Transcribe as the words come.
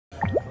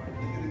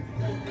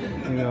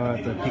We are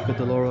at the Pico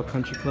de Oro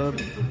Country Club,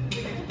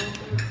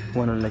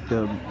 one of like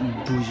the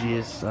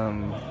bougiest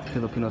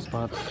Filipino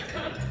spots.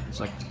 It's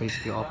like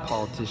basically all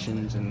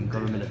politicians and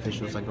government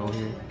officials that go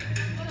here,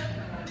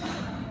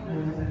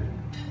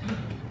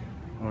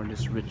 or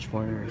just rich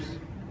foreigners.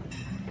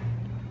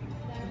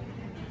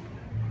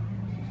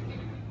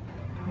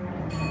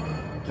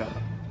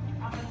 Got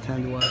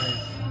Tandwise.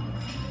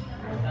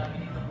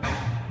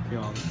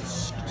 Yo,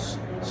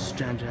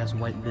 stranded ass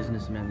white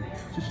businessmen.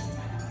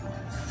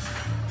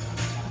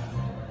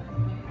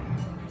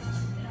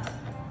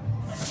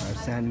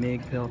 San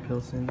Mig Pale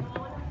Pilsen.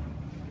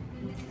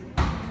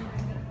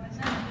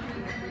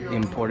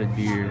 Imported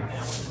beer.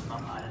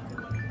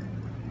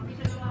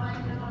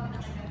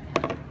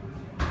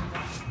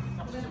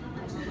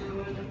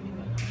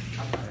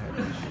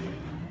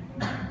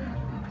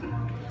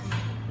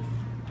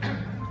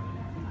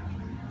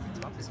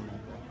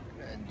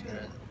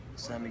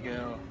 San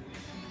Miguel.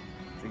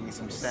 Drinking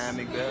some San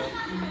Miguel.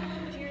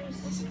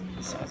 Cheers.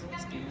 Cheers.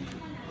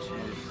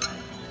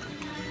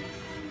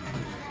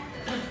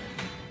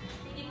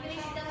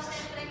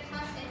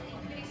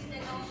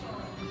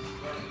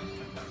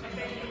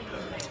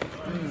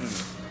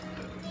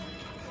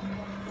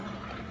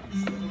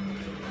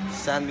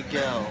 San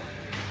Miguel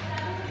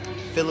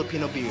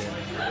Filipino beer,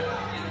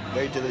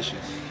 very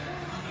delicious.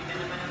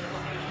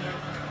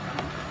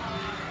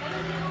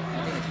 I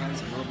think it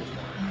has a little bit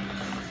more.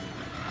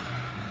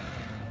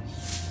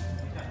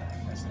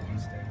 That's the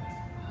mistake.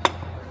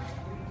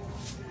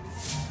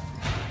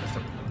 That's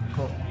the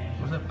pork.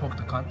 What's that, pork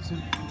tonkatsu?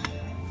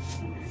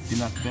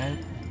 Not bad.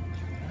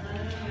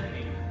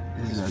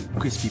 This is a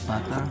crispy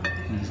pata.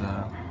 This is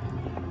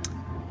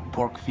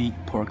pork feet,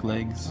 pork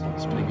legs.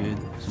 It's pretty good.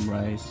 Some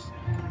rice.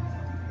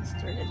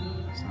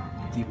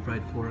 Deep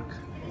fried pork,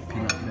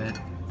 peanut bread.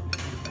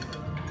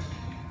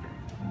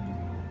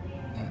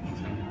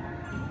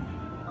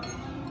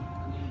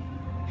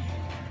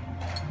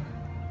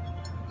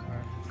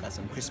 Got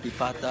some crispy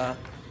pata,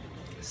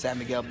 San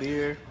Miguel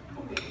beer,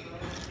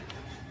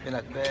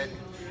 peanut bread.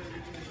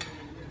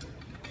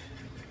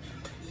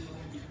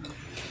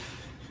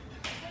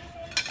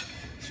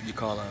 That's what you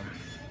call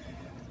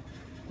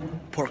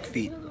pork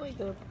feet. Like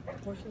the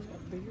portions are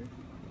bigger.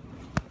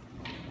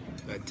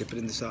 Dip it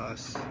in the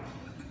sauce.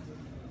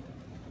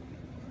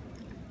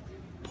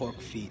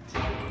 Pork feet.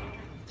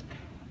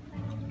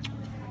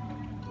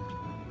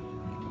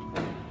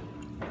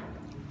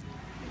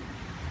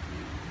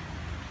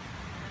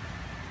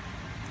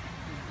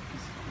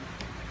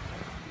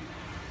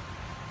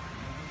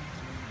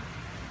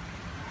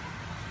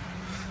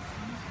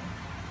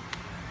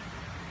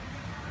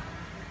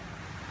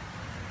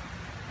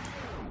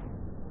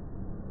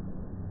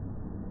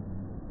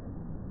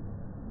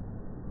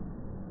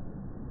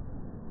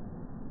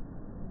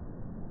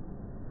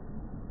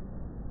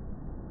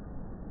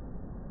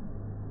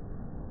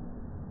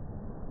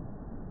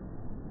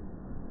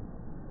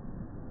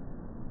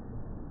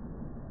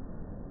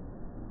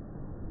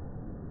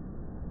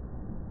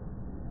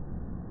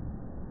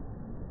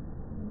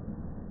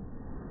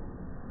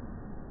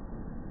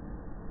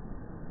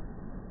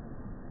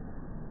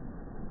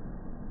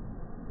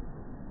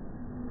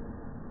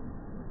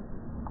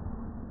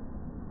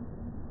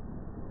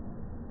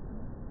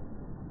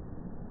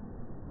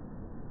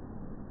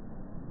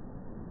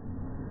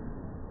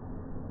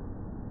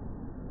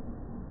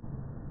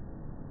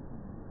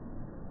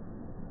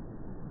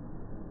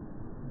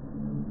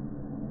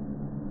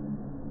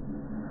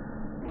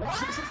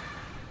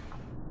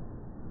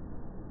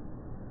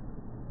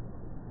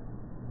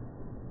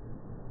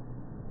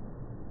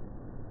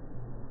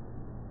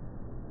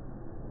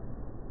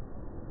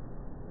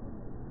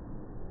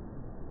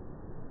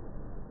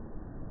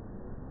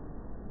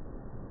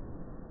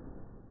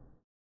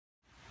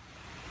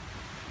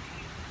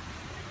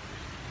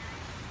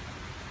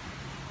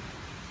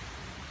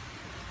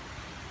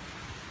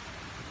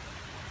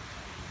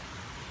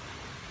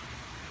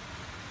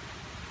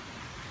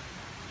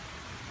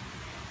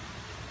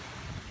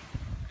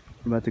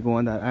 We're about to go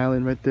on that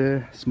island right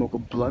there, smoke a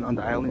blunt on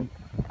the island.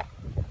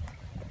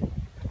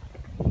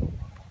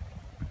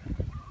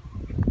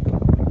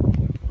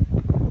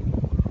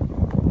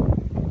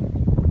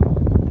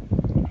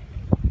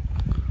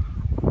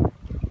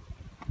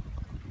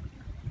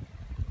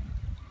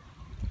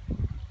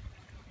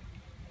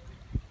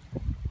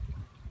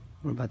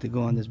 We're about to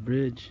go on this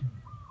bridge.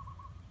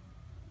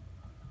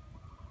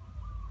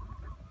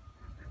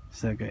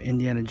 It's like an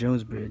Indiana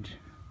Jones bridge.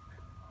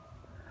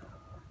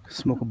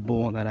 Smoke a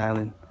bowl on that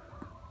island.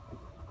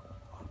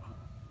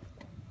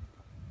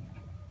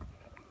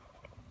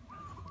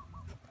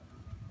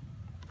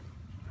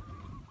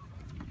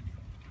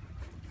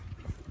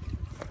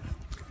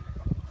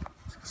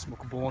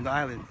 Smoke a bowl on the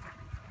island.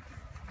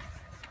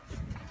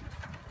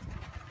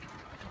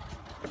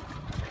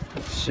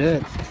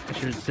 Shit,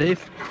 sure it's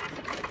safe.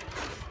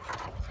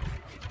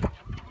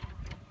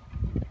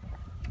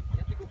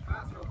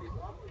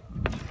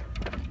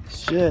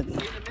 Shit.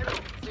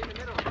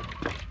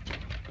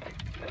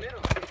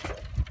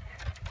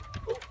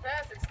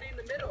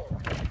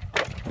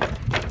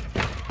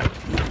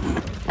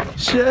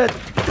 Shit!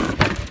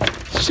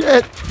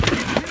 Shit!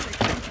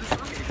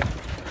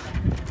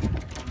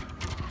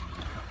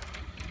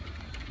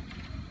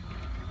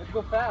 Let's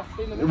go fast.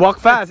 Stay in the middle. Walk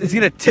fast. It's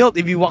gonna tilt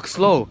if you walk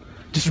slow.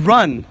 Just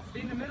run.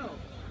 Stay in the middle.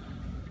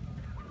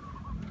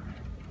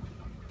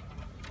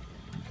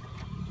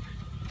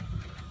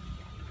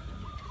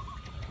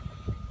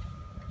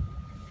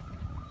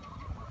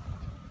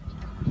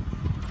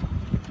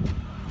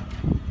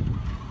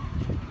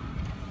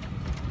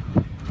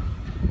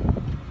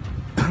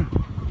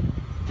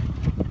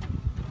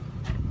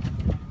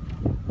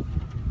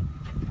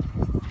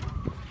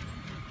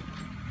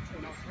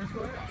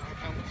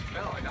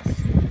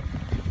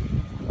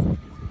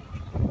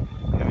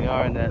 Here we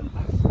are in that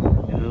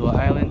little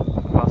island,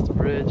 across the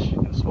bridge,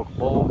 gonna smoke a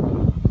bowl.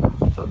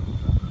 What's up?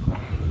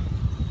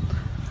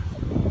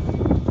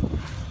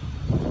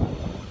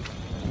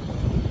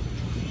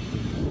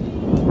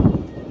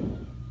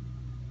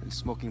 Been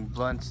smoking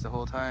blunts the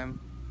whole time.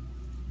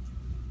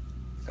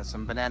 Got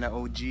some banana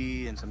OG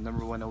and some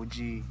number one OG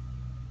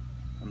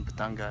from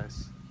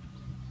Batangas.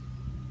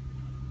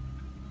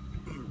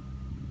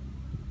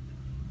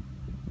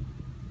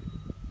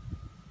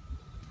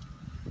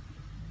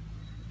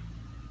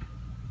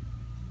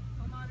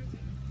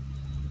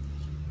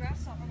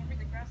 Grasshopper, remember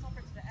the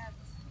grasshopper to the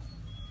ants.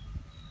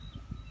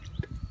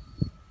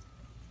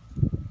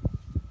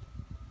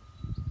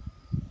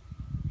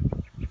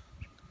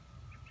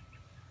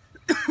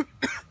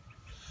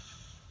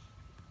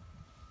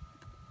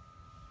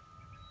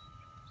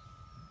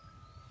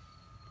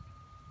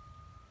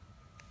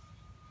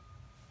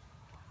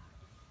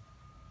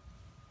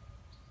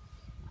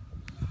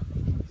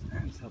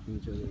 Ants helping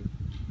each other.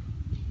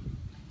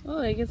 Oh,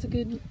 I guess a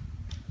good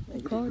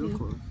quality. Real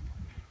close.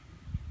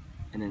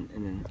 And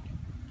then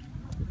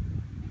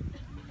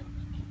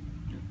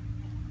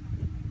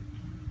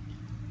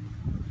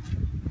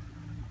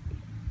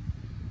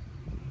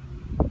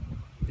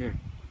there.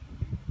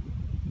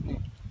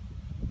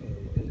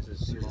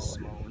 There's a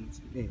small one.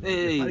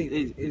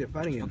 Hey, They're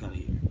fighting him. fuck out of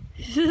here.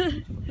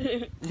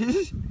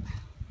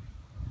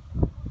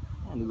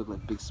 Man, they look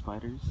like big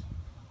spiders.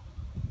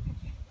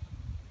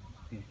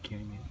 Yeah,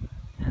 carrying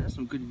it. Man, that's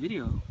some good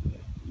video.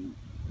 And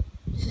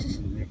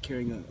they're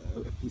carrying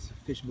a piece of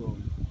fish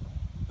bone.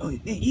 Oh, hey,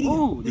 eating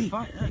Oh, it. they Hey.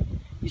 fight.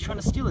 He's trying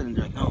to steal it, and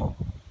they're like, no.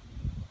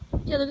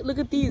 Yeah, look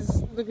at these.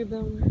 Look at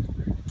them.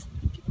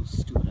 Get those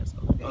stupid ass.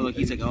 Oh, look,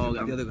 he's like, oh,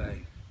 the other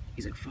guy.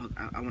 he's like, fuck,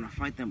 I want to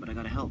fight them, but I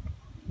gotta help.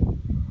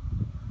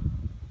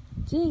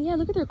 Dang, yeah,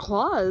 look at their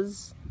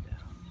claws.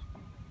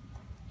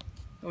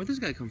 Oh, where'd this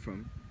guy come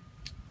from?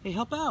 Hey,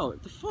 help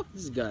out. The fuck,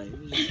 this guy?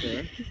 He's just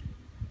there.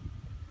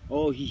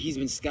 Oh, he's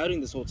been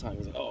scouting this whole time.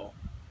 He's like, oh,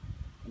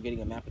 I'm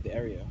getting a map of the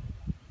area.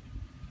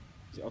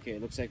 He's like, okay,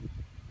 it looks like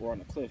we're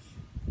on a cliff.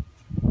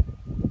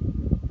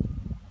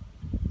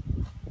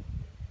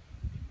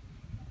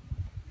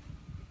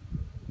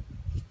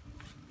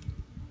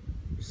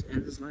 Just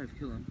end his life,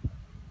 kill him.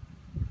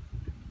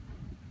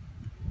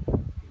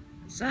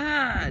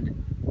 Sad!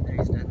 There,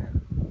 he's dead now.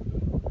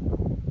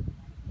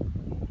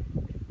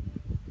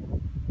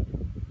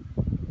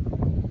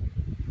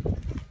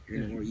 You're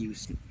gonna more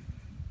use.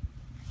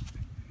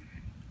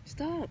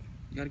 Stop.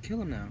 You gotta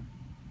kill him now.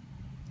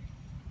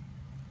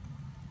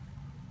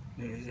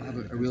 Yeah, I'll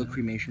have a real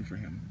cremation for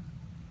him.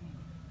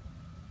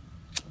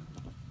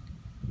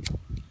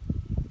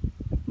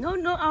 No,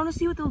 I want to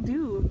see what they'll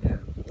do. Yeah.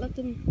 Let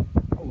them.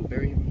 Oh,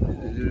 bury him.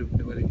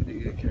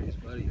 They carry his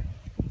body.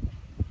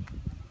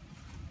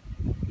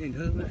 Yeah,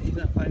 he's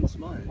not fighting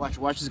smart.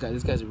 Watch this guy.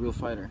 This guy's a real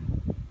fighter.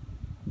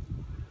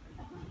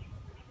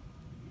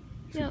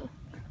 Yeah.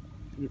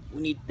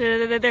 We need.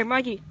 There,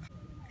 Mikey.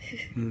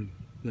 There.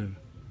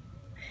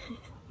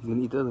 He's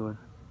gonna eat the other one.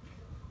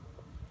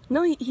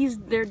 No,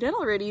 they're dead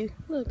already.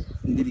 Look.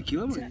 Did he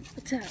kill him? Or?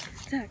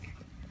 Attack.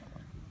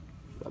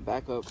 Got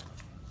backup.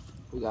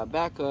 We got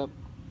backup.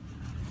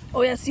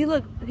 Oh yeah, see,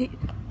 look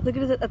at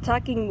his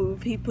attacking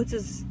move. He puts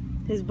his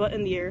butt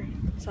in the air.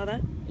 Saw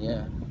that?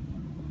 Yeah.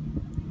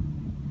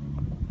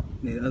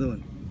 Yeah, the other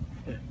one.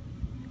 Yeah.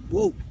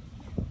 Whoa!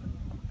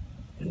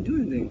 Didn't do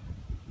anything.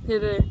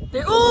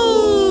 They're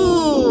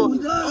oh! We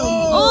got him!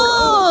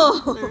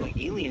 Oh! They're like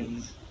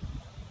aliens.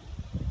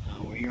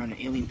 Oh, we're here on an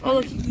alien planet. Oh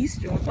look, he's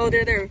strong. Oh,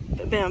 there.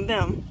 Bam.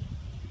 Damn,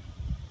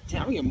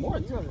 we get more.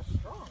 These guys are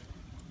strong.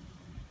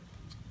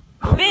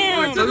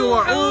 Bam!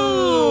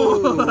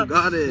 Oh,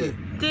 got it.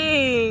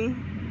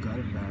 Dang. Got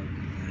it back.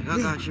 I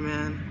got you,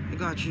 man. I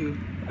got you.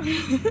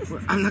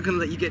 I'm not gonna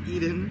let you get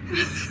eaten.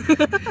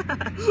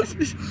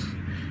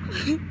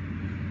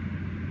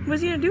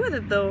 What's he gonna do with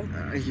it though?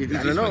 I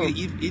don't know.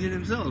 Eat it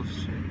himself.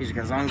 He's like,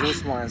 as long as those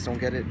small ants don't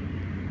get it.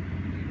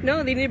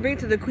 No, they need to bring it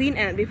to the queen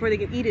ant before they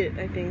can eat it,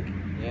 I think.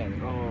 Yeah.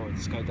 Oh,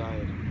 this guy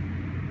died.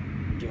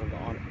 Give him the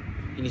honor.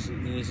 They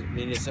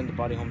need to send the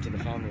body home to the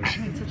family.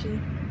 It's such a...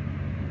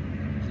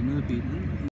 Is the millipede?